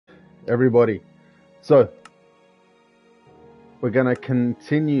everybody. So, we're going to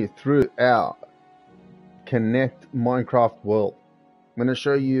continue through our Connect Minecraft world. I'm going to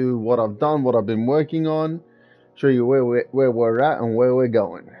show you what I've done, what I've been working on, show you where we're at and where we're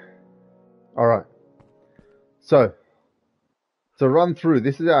going. Alright, so to run through,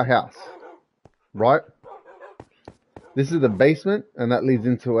 this is our house, right? This is the basement and that leads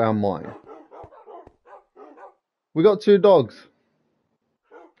into our mine. We got 2 dogs.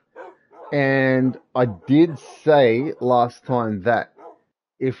 And I did say last time that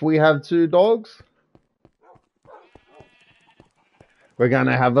if we have 2 dogs, we're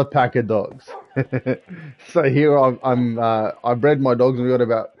gonna have a pack of dogs. So here I bred my dogs and we got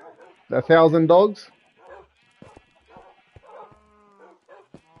about 1,000 dogs.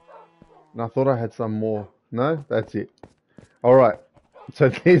 And I thought I had some more. No, that's it. All right. So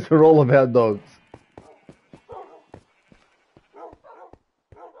these are all about dogs.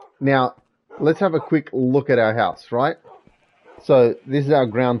 Now, let's have a quick look at our house, right? So this is our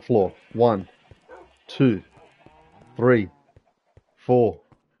ground floor. 1, 2, 3, 4,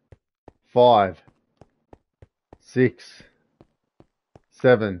 5, 6,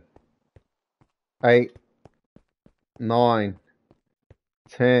 7, 8, 9,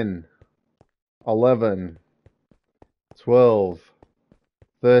 10, 11, 12,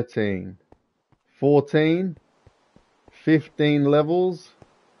 13, 14, 15 levels,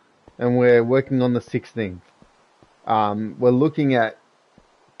 and we're working on the 16th. We're looking at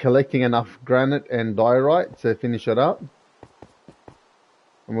collecting enough granite and diorite to finish it up.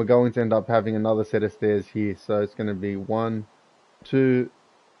 And we're going to end up having another set of stairs here. So it's going to be 1, 2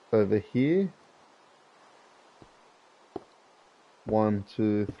 over here. 1,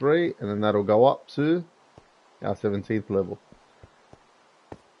 2, 3, and then that'll go up to our 17th level.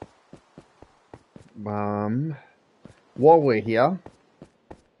 While we're here,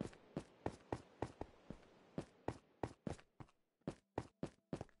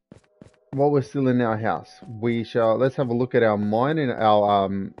 while we're still in our house, let's have a look at our mine and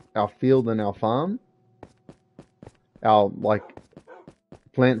our field and our farm, our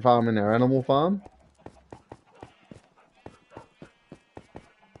plant farm and our animal farm,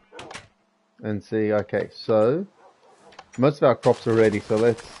 and see. Okay, so most of our crops are ready, so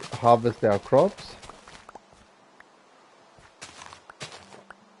let's harvest our crops.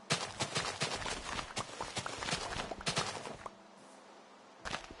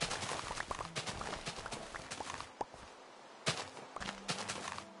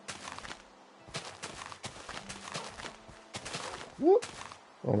 Whoop!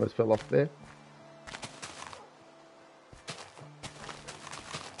 Almost fell off there.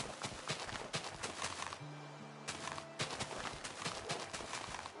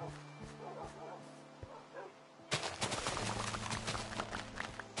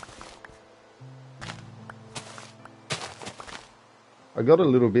 I got a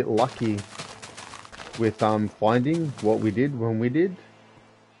little bit lucky with finding what we did when we did.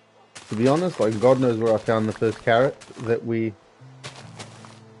 To be honest, God knows where I found the first carrot that we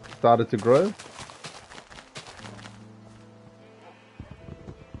started to grow.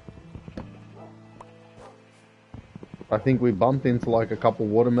 I think we bumped into a couple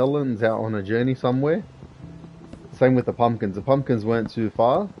watermelons out on a journey somewhere. Same with the pumpkins. The pumpkins weren't too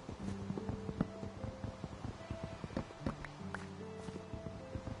far.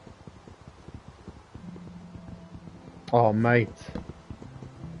 Oh, mate.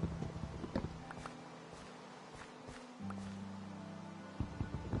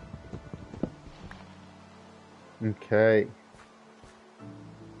 Okay.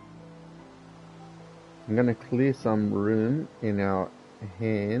 I'm gonna clear some room in our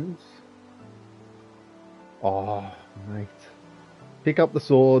hands. Oh, mate. Pick up the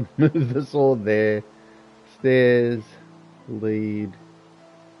sword. Move the sword there. Stairs. Lead.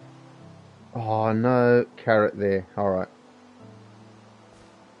 Oh, no. Carrot there. Alright.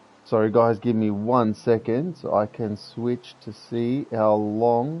 Sorry guys, give me 1 second so I can switch to see how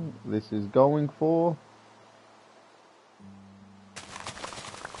long this is going for.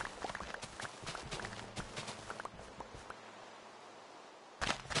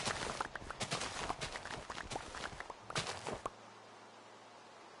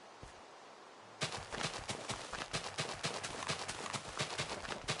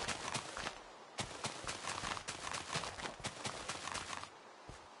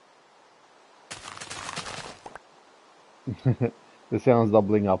 The sound's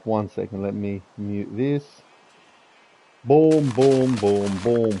doubling up. 1 second, let me mute this. Boom, boom, boom,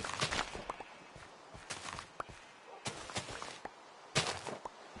 boom.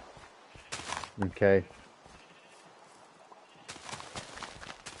 Okay.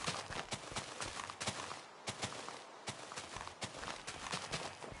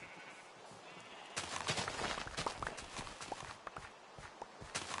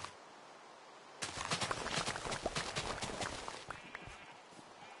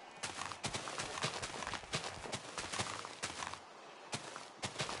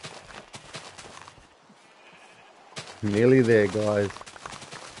 Nearly there, guys.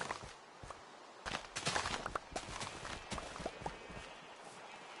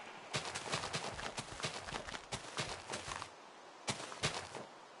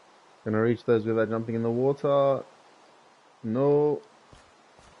 Can I reach those without jumping in the water? No.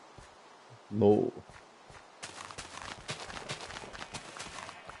 No.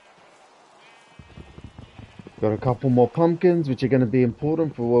 Got a couple more pumpkins, which are going to be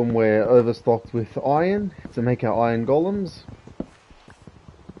important for when we're overstocked with iron, to make our iron golems.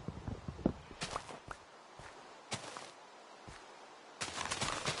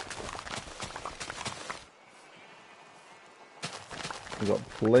 We've got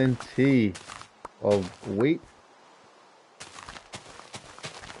plenty of wheat.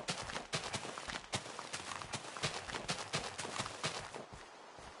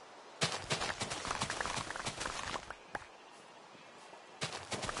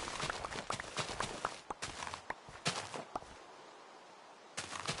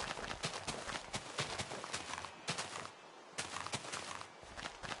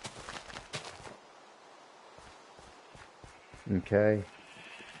 Okay.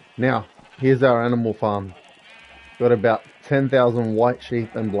 Now, here's our animal farm. Got about 10,000 white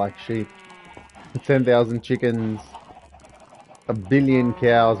sheep and black sheep, 10,000 chickens, a billion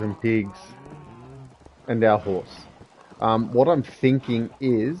cows and pigs, and our horse. What I'm thinking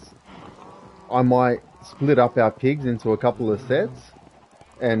is I might split up our pigs into a couple of sets,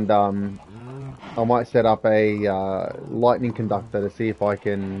 and I might set up a lightning conductor to see if I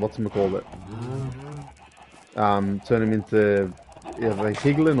can, whatchamacallit, turn them into either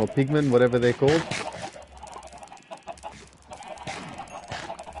piglin or pigmen, whatever they're called.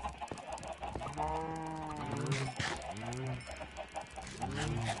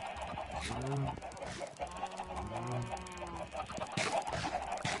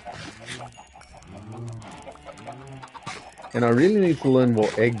 And I really need to learn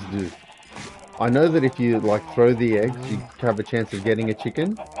what eggs do. I know that if you like throw the eggs, you have a chance of getting a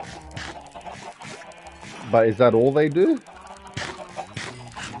chicken. But is that all they do?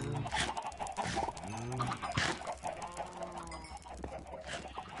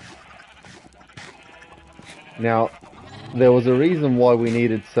 Now, there was a reason why we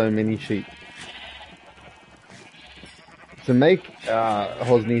needed so many sheep. To make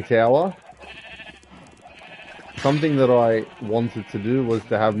Hosni Tower, something that I wanted to do was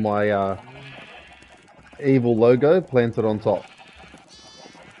to have my evil logo planted on top.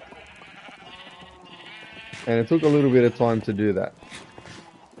 And it took a little bit of time to do that.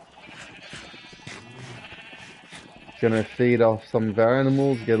 Gonna feed off some of our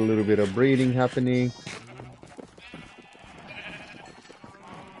animals, get a little bit of breeding happening.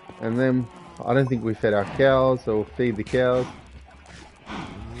 And then, I don't think we fed our cows, so we'll feed the cows.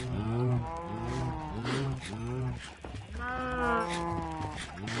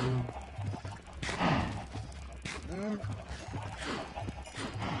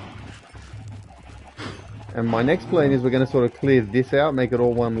 And my next plan is we're going to sort of clear this out, make it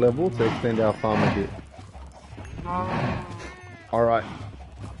all one level to extend our farm a bit. Alright.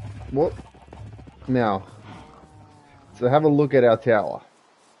 Well, now, so have a look at our tower.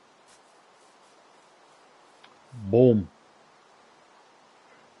 Boom.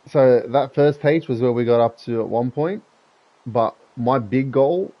 So that first H was where we got up to at one point, but my big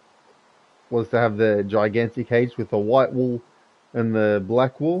goal was to have the gigantic H with the white wool and the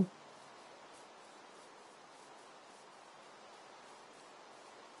black wool.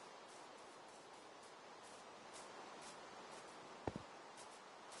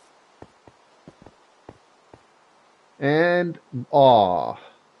 And,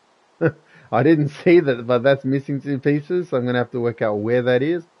 I didn't see that, but that's missing 2 pieces, so I'm going to have to work out where that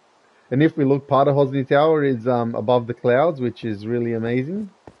is. And if we look, part of Hosni Tower is above the clouds, which is really amazing.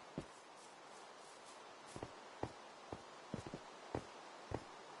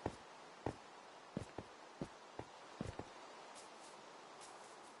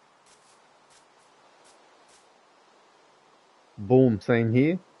 Boom, same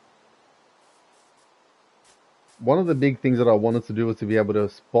here. One of the big things that I wanted to do was to be able to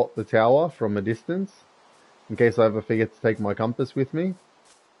spot the tower from a distance, in case I ever forget to take my compass with me.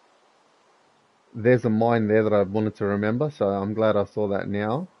 There's a mine there that I wanted to remember, so I'm glad I saw that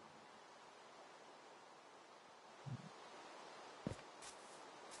now.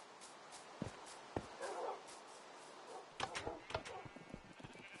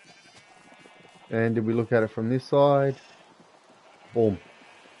 And did we look at it from this side? Boom.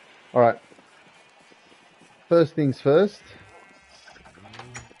 Alright. First things first.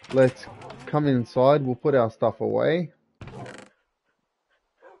 Let's come inside. We'll put our stuff away.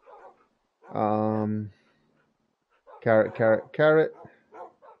 Carrot, carrot, carrot.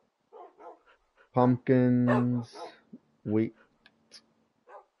 Pumpkins. Wheat.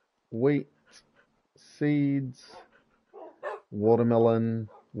 Wheat. Seeds. Watermelon.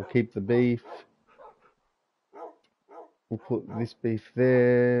 We'll keep the beef. We'll put this beef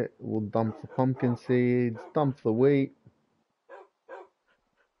there. We'll dump the pumpkin seeds. Dump the wheat.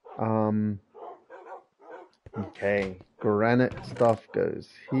 Okay. Granite stuff goes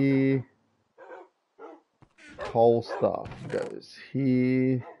here. Coal stuff goes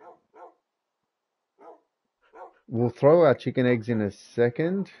here. We'll throw our chicken eggs in a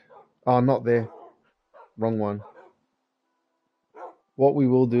second. Oh, not there. Wrong one. What we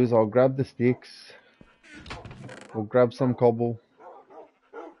will do is I'll grab the sticks. We'll grab some cobble.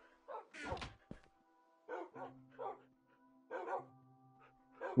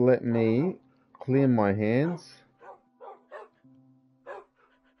 Let me clear my hands.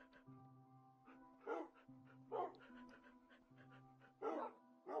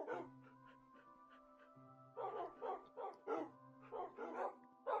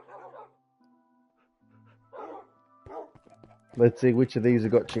 Let's see which of these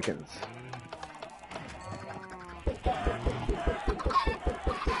have got chickens.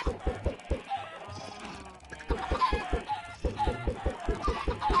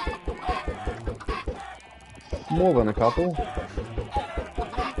 More than a couple.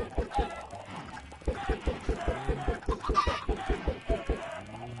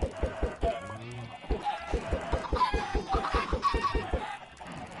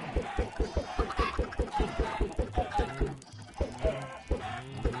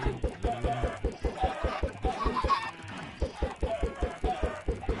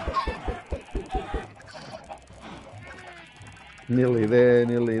 Nearly there,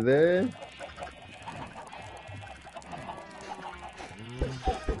 nearly there.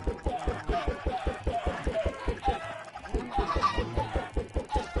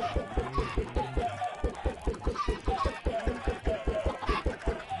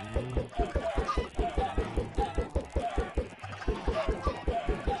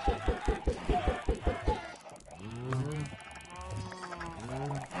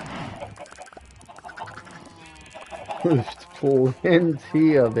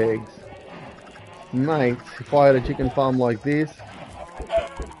 Plenty of eggs. Mate, if I had a chicken farm like this,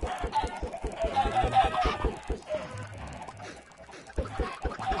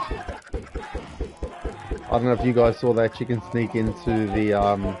 I don't know if you guys saw that chicken sneak into the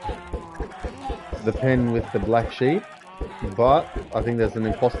pen with the black sheep, but I think there's an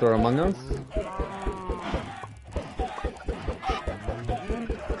imposter among us.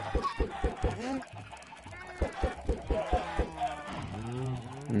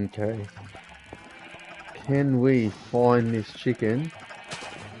 Okay. Can we find this chicken?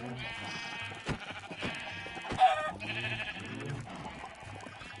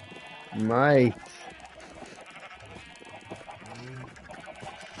 Mate.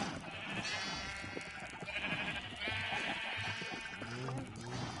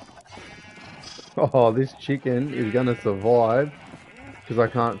 Oh, this chicken is gonna survive because I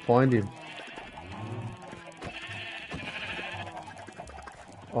can't find him.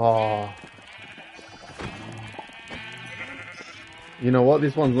 Oh. You know what?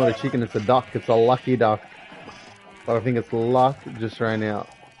 This one's not a chicken, it's a duck. It's a lucky duck. But I think it's luck just ran out.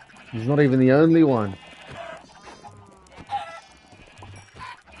 He's not even the only one.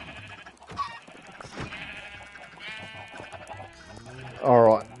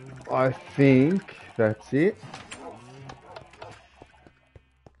 Alright. I think that's it.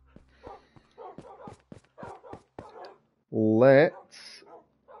 Let's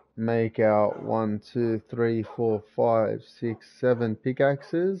make our 1, 2, 3, 4, 5, 6, 7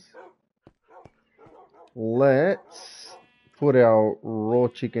 pickaxes. Let's put our raw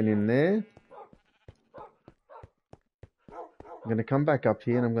chicken in there. I'm going to come back up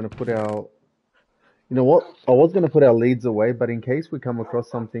here and I'm going to put our... You know what? I was going to put our leads away, but in case we come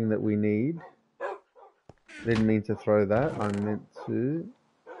across something that we need... Didn't mean to throw that. I meant to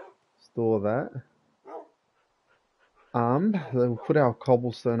store that. We'll put our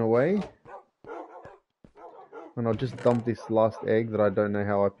cobblestone away. And I'll just dump this last egg that I don't know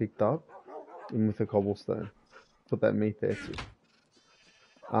how I picked up in with the cobblestone. Put that meat there too.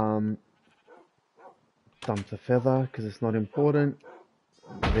 Dump the feather because it's not important.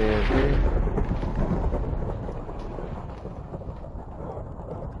 There.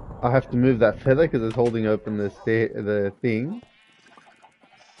 I have to move that feather because it's holding open the thing.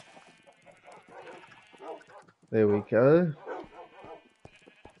 There we go.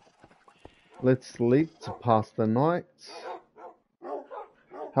 Let's sleep to pass the night.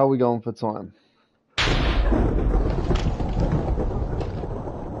 How are we going for time?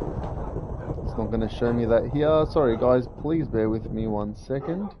 It's not going to show me that here. Sorry guys, please bear with me 1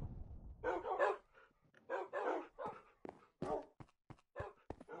 second.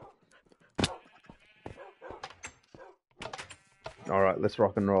 Alright, let's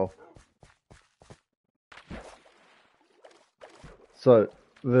rock and roll. So,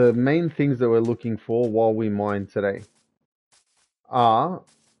 the main things that we're looking for while we mine today are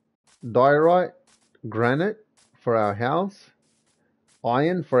diorite, granite for our house,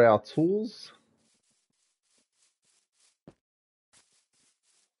 iron for our tools,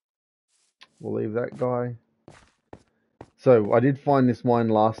 we'll leave that guy. So, I did find this mine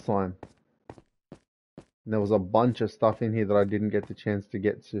last time. And there was a bunch of stuff in here that I didn't get the chance to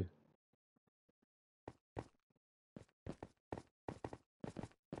get to.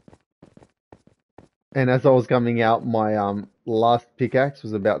 And as I was coming out, my last pickaxe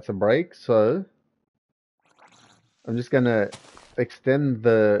was about to break, so I'm just gonna extend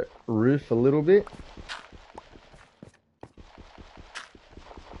the roof a little bit.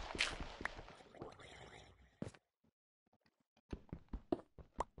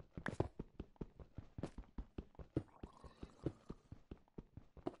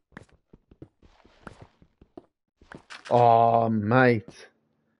 Oh, mate.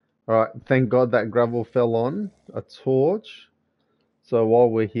 Alright, thank God that gravel fell on a torch. So while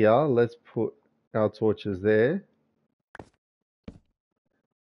we're here, let's put our torches there.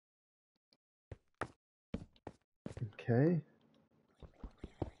 Okay.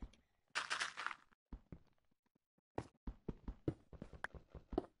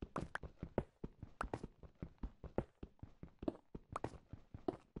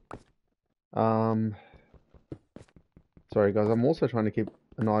 Sorry guys, I'm also trying to keep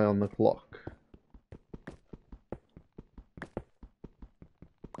an eye on the clock.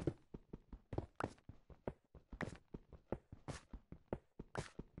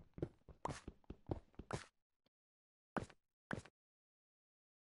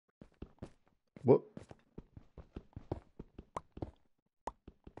 Whoop.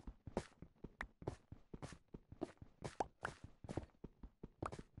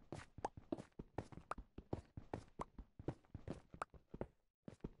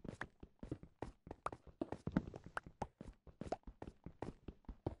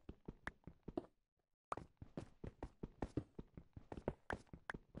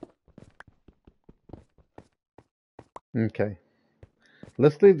 Okay.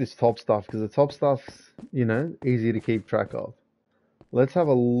 Let's leave this top stuff because the top stuff's, easy to keep track of. Let's have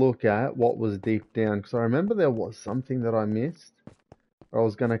a look at what was deep down because I remember there was something that I missed or I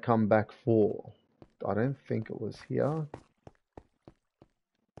was going to come back for. I don't think it was here.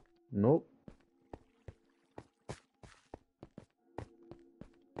 Nope.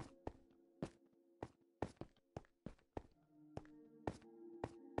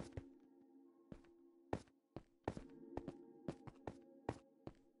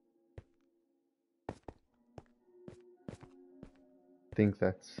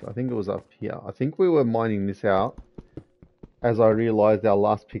 I think it was up here. I think we were mining this out as I realized our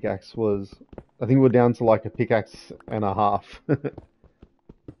last pickaxe was, I think we're down to like a pickaxe and a half.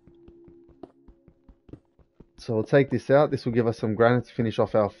 So I'll take this out. This will give us some granite to finish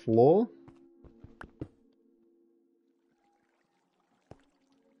off our floor.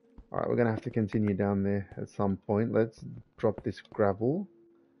 Alright, we're going to have to continue down there at some point. Let's drop this gravel.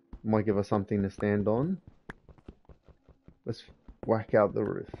 Might give us something to stand on. Let's whack out the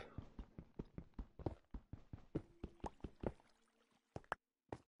roof.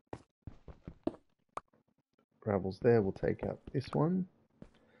 Gravel's there. We'll take out this one.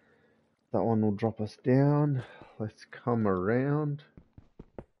 That one will drop us down. Let's come around.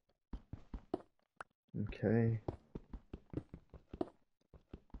 Okay.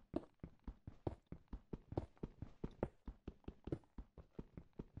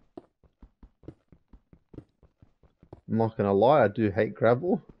 I'm not gonna lie, I do hate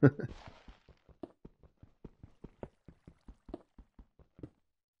gravel.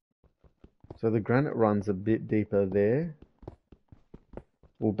 So the granite runs a bit deeper there.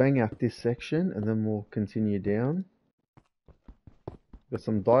 We'll bang out this section and then we'll continue down. Got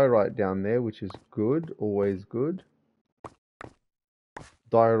some diorite down there, which is good, always good.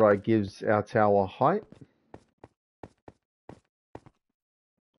 Diorite gives our tower height.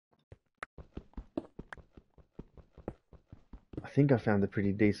 I think I found a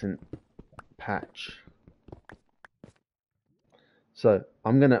pretty decent patch. So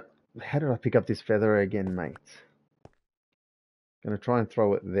I'm gonna, how did I pick up this feather again, mate? Gonna try and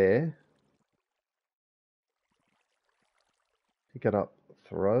throw it there. Pick it up,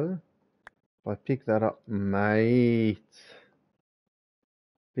 throw. If I pick that up, mate.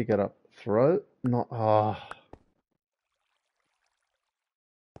 Pick it up, throw. Not,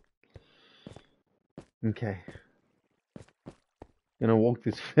 okay. Gonna walk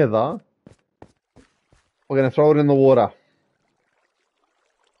this feather. We're gonna throw it in the water.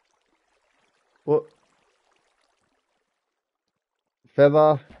 What?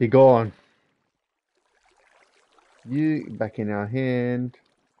 Feather, you're gone. You back in our hand.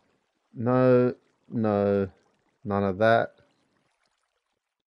 No, no, none of that.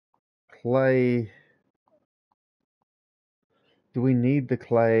 Clay. Do we need the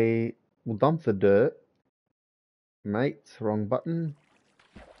clay? We'll dump the dirt. Mate, wrong button.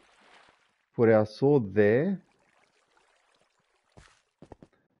 Put our sword there.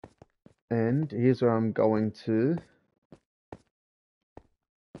 And here's where I'm going to.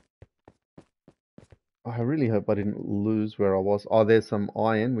 I really hope I didn't lose where I was. Oh, there's some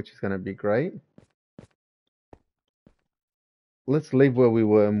iron, which is going to be great. Let's leave where we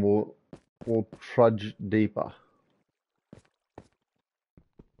were and we'll trudge deeper.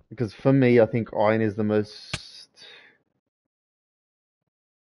 Because for me, I think iron is the most...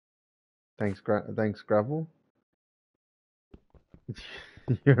 Thanks, Gravel.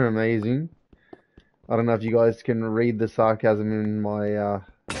 You're amazing. I don't know if you guys can read the sarcasm in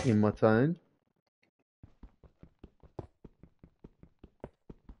my tone.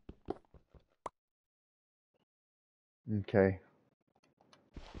 Okay.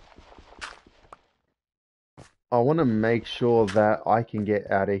 I want to make sure that I can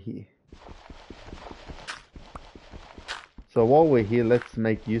get out of here. So while we're here, let's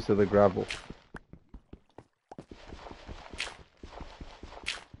make use of the gravel.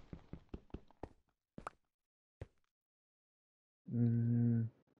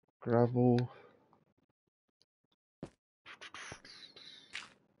 Gravel.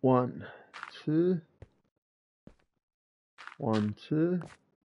 1, 2. 1, 2.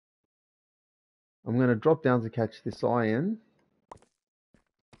 I'm going to drop down to catch this iron.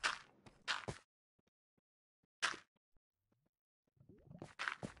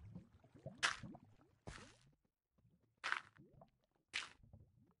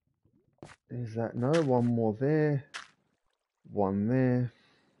 Is that no? One more there. One there.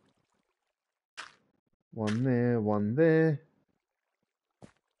 One there. One there.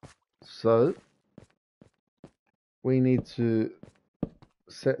 So we need to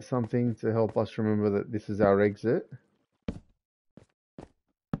set something to help us remember that this is our exit.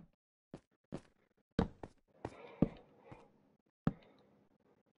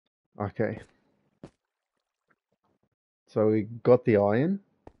 Okay. So we got the iron.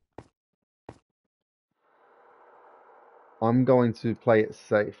 I'm going to play it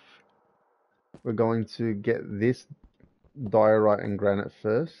safe. We're going to get this diorite and granite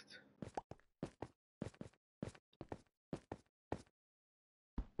first.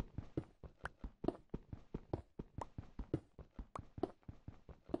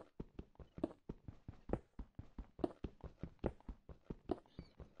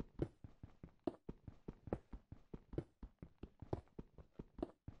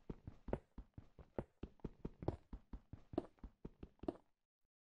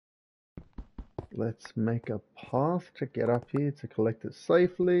 Let's make a path to get up here to collect it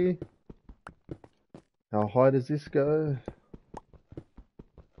safely. How high does this go?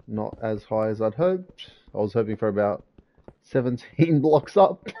 Not as high as I'd hoped. I was hoping for about 17 blocks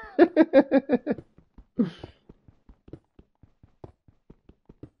up.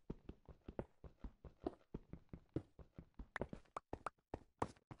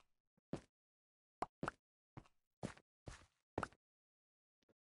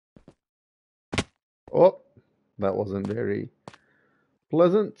 Oh, that wasn't very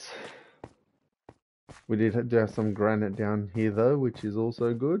pleasant. We did do have some granite down here though, which is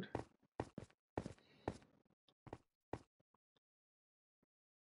also good.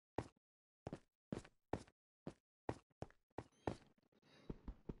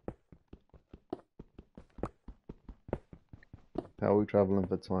 How are we traveling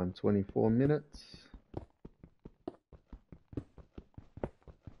for time? 24 minutes.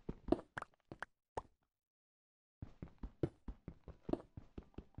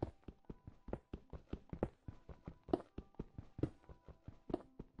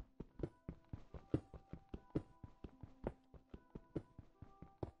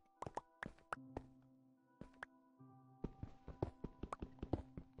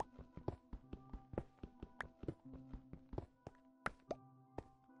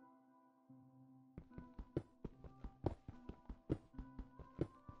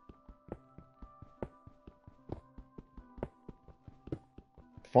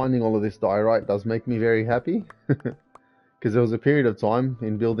 Finding all of this diorite does make me very happy. Because there was a period of time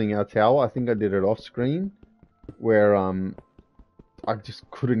in building our tower, I think I did it off screen, where I just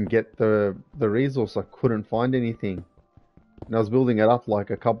couldn't get the resource. I couldn't find anything. And I was building it up like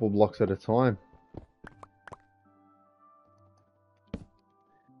a couple blocks at a time.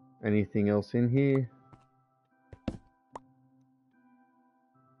 Anything else in here?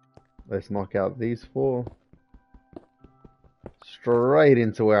 Let's knock out these 4. Straight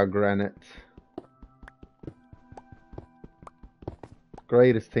into our granite.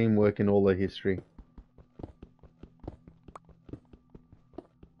 Greatest teamwork in all of history.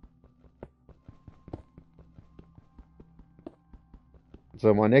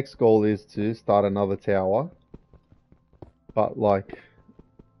 So my next goal is to start another tower, but like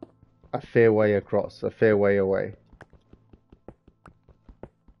a fair way across, a fair way away.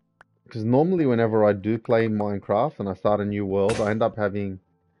 Because normally whenever I do play Minecraft and I start a new world, I end up having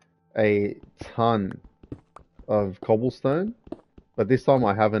a ton of cobblestone. But this time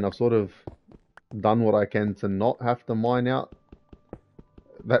I haven't. I've sort of done what I can to not have to mine out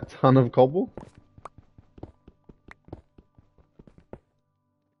that ton of cobble.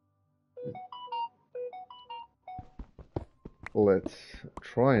 Let's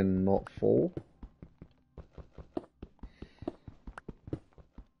try and not fall.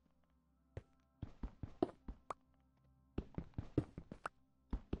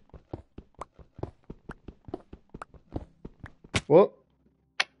 Well,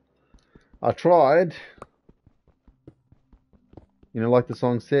 I tried. You know, like the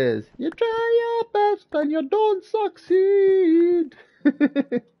song says, you try your best and you don't succeed.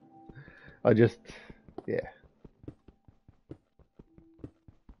 I just, yeah.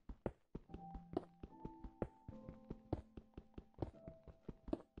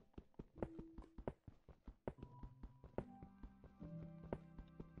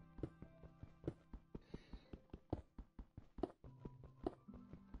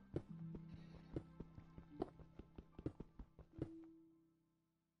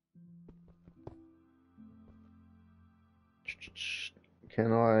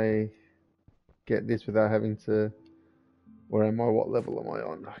 Can I get this without having to... Where am I? What level am I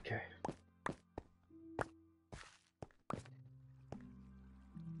on? Okay.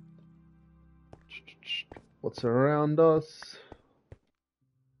 What's around us?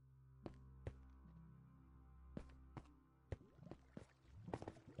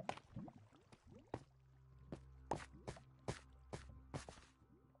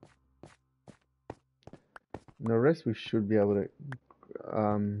 The rest we should be able to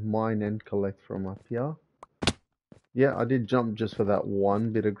mine and collect from up here. Yeah, I did jump just for that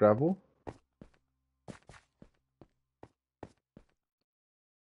one bit of gravel.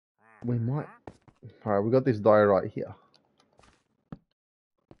 We might... Alright, we got this diorite here.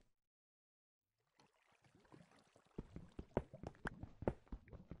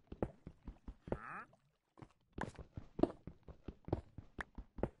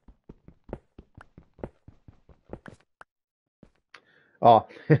 Oh,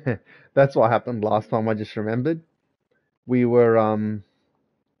 that's what happened last time, I just remembered. We were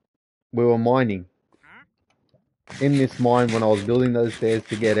mining in this mine when I was building those stairs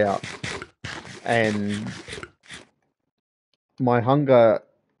to get out. And my hunger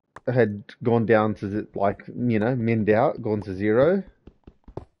had gone down to, like, you know, minned out, gone to 0.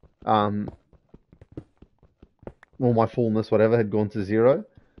 Well, my fullness, whatever, had gone to 0.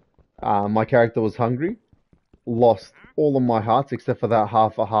 My character was hungry, lost all of my hearts except for that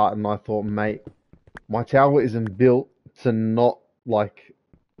half a heart, and I thought, mate, my tower isn't built to not, like,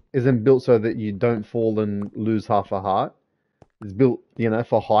 isn't built so that you don't fall and lose half a heart. It's built, you know,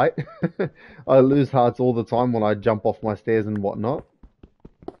 for height. I lose hearts all the time when I jump off my stairs and whatnot.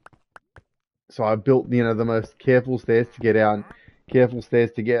 So I built, you know, the most careful stairs to get out, careful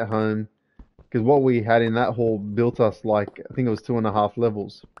stairs to get home. Because what we had in that hall built us, like, I think it was 2.5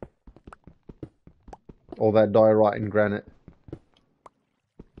 levels. All that diorite and granite.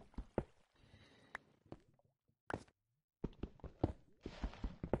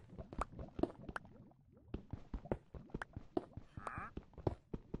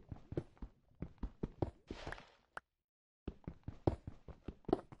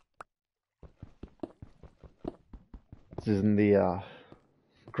 This isn't the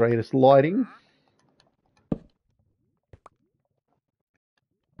greatest lighting.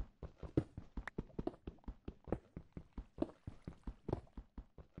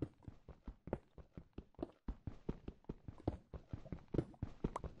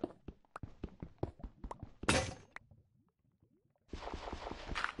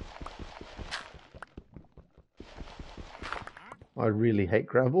 I really hate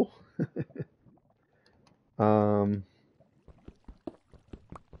gravel.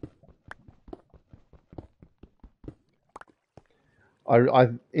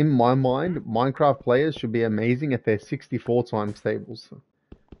 In my mind, Minecraft players should be amazing at their 64 times tables.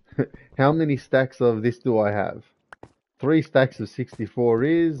 How many stacks of this do I have? 3 stacks of 64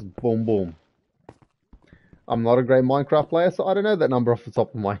 is boom boom. I'm not a great Minecraft player, so I don't know that number off the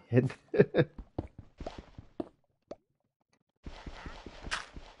top of my head.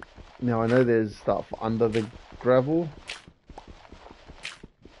 Now I know there's stuff under the gravel.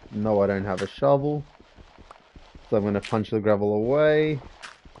 No, I don't have a shovel. So I'm going to punch the gravel away.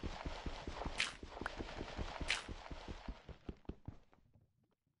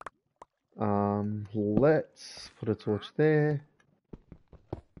 Let's put a torch there.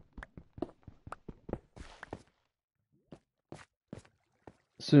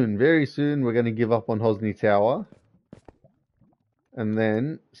 Soon, very soon, we're going to give up on Hosni Tower. And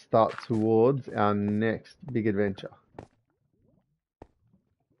then start towards our next big adventure.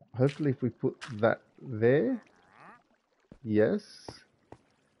 Hopefully if we put that there. Yes.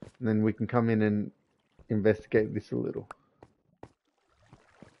 And then we can come in and investigate this a little.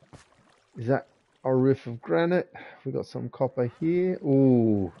 Is that a roof of granite? We got some copper here.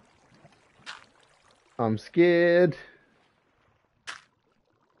 Ooh. I'm scared.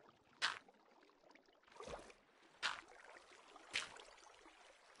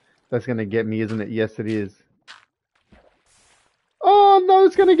 That's going to get me, isn't it? Yes, it is. Oh, no,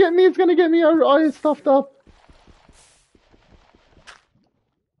 it's going to get me. It's going to get me. I stuffed up.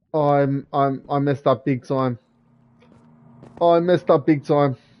 Oh, I messed up big time. Oh, I messed up big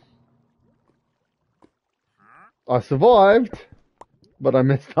time. I survived, but I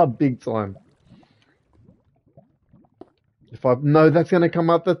messed up big time. No, that's going to come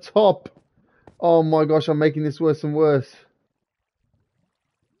out the top. Oh my gosh, I'm making this worse and worse.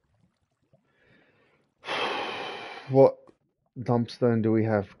 What dumpstone do we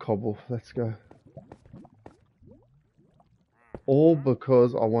have? Cobble. Let's go. All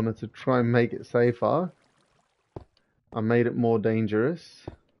because I wanted to try and make it safer. I made it more dangerous.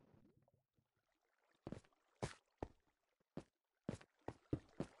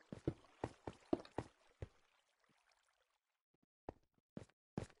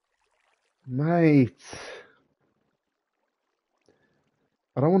 Mate.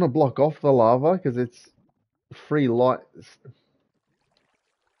 I don't want to block off the lava because it's free light.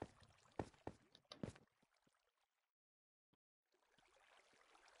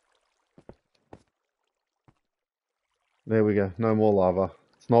 There we go. No more lava.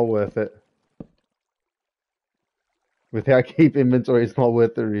 It's not worth it. Without keep inventory, it's not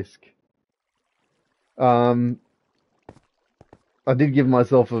worth the risk. I did give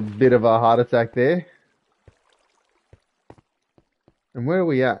myself a bit of a heart attack there. And where are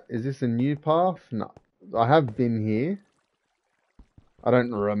we at? Is this a new path? No. I have been here. I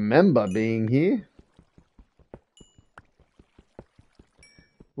don't remember being here.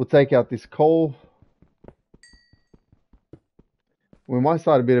 We'll take out this coal. We might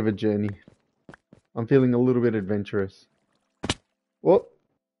start a bit of a journey. I'm feeling a little bit adventurous. Whoop.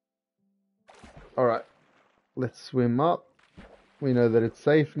 Alright. Let's swim up. We know that it's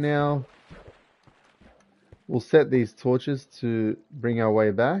safe now. We'll set these torches to bring our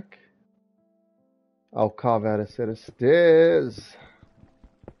way back. I'll carve out a set of stairs.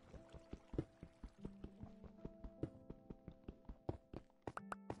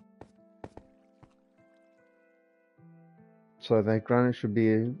 So that granite should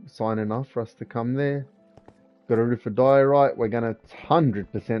be a sign enough for us to come there. Got a roof of diorite. We're going to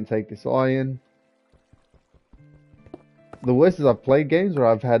 100% take this iron. The worst is I've played games where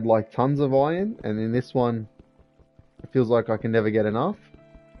I've had like tons of iron, and in this one it feels like I can never get enough.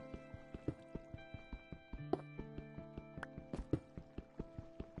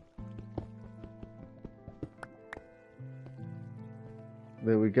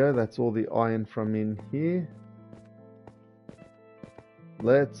 There we go, that's all the iron from in here.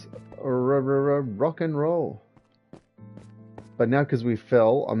 Let's rock and roll. But now because we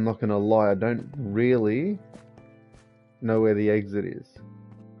fell, I'm not going to lie, I don't really know where the exit is.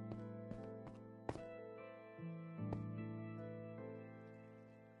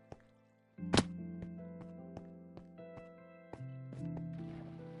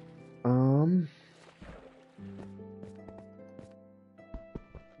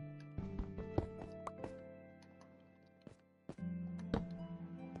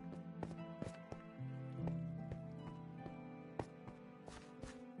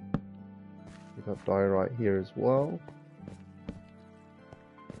 We got diorite here as well.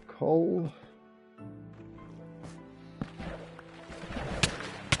 Coal.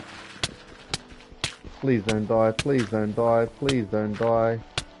 Please don't die, please don't die, please don't die.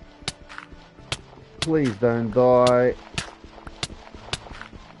 Please don't die.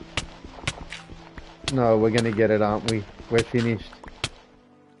 No, we're gonna get it, aren't we? We're finished.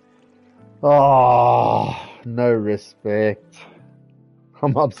 Oh, no respect.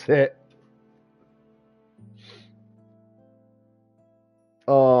 I'm upset.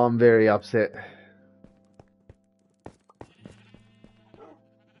 Oh, I'm very upset.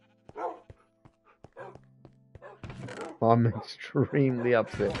 I'm extremely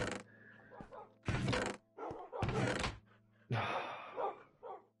upset.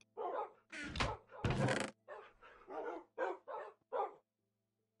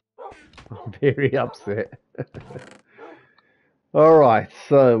 I'm very upset. Alright,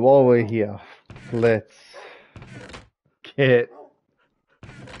 so while we're here, let's get...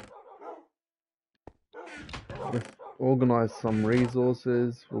 Let's organize some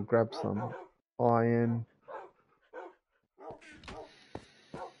resources. We'll grab some iron.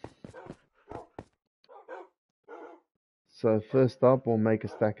 So first up, we'll make a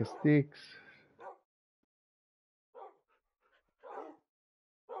stack of sticks.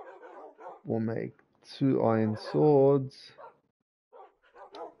 We'll make 2 iron swords.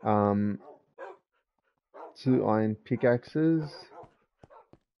 2 iron pickaxes.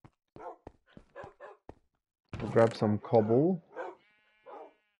 We'll grab some cobble.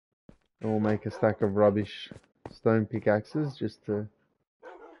 And we'll make a stack of rubbish stone pickaxes just to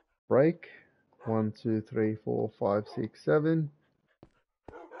break. 1, 2, 3, 4, 5, 6, 7.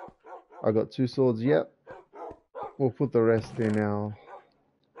 I got 2 swords, yep. We'll put the rest in our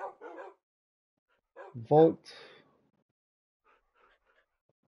vault.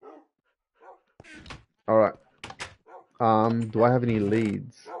 Alright. Do I have any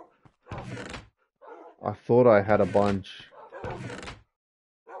leads? I thought I had a bunch.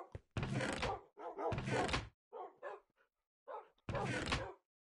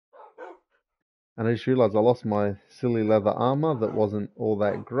 And I just realized I lost my silly leather armor that wasn't all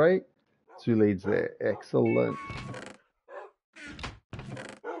that great. 2 leads there. Excellent.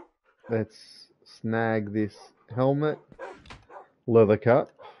 Let's snag this helmet. Leather cap.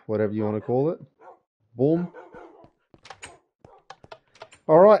 Whatever you want to call it. Boom.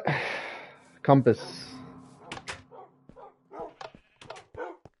 Alright. Compass.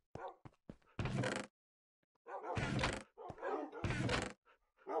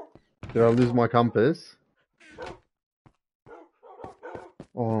 Did I lose my compass?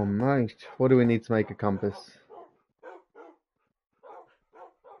 Oh mate, what do we need to make a compass?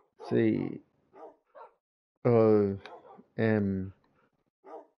 C O M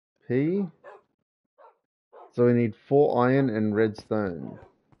P. So we need 4 iron and redstone.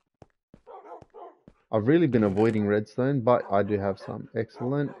 I've really been avoiding redstone, but I do have some.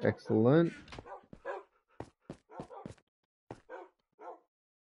 Excellent, excellent.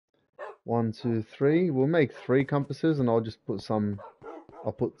 1, 2, 3. We'll make 3 compasses, and I'll just put some.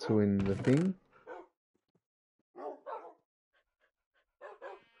 I'll put 2 in the thing.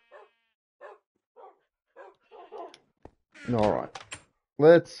 Alright,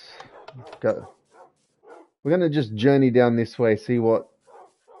 let's go. We're going to just journey down this way, see what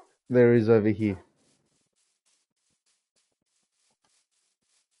there is over here.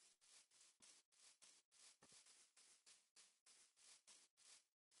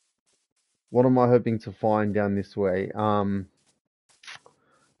 What am I hoping to find down this way?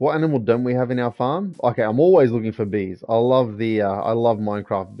 What animal don't we have in our farm? Okay, I'm always looking for bees. I love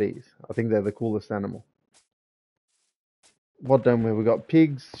Minecraft bees. I think they're the coolest animal. What don't we have? We got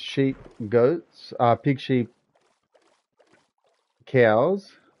pigs, sheep, goats, pig, sheep,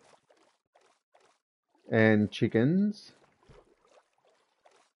 cows, and chickens.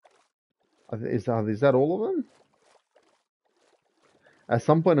 Is that all of them? At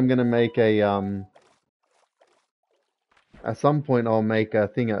some point, I'm gonna make a At some point, I'll make a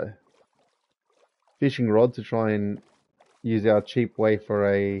fishing rod to try and use our cheap way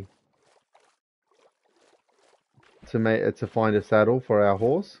for to find a saddle for our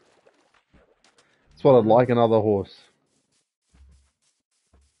horse. That's what I'd like, another horse.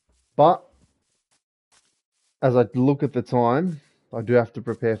 But as I look at the time, I do have to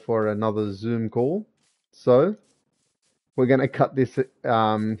prepare for another Zoom call. So we're going to cut this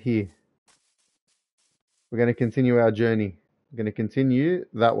here. We're going to continue our journey. We're going to continue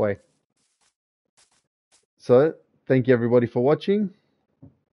that way. So thank you everybody for watching.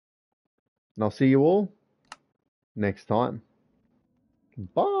 And I'll see you all next time.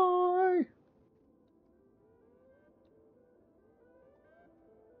 Bye.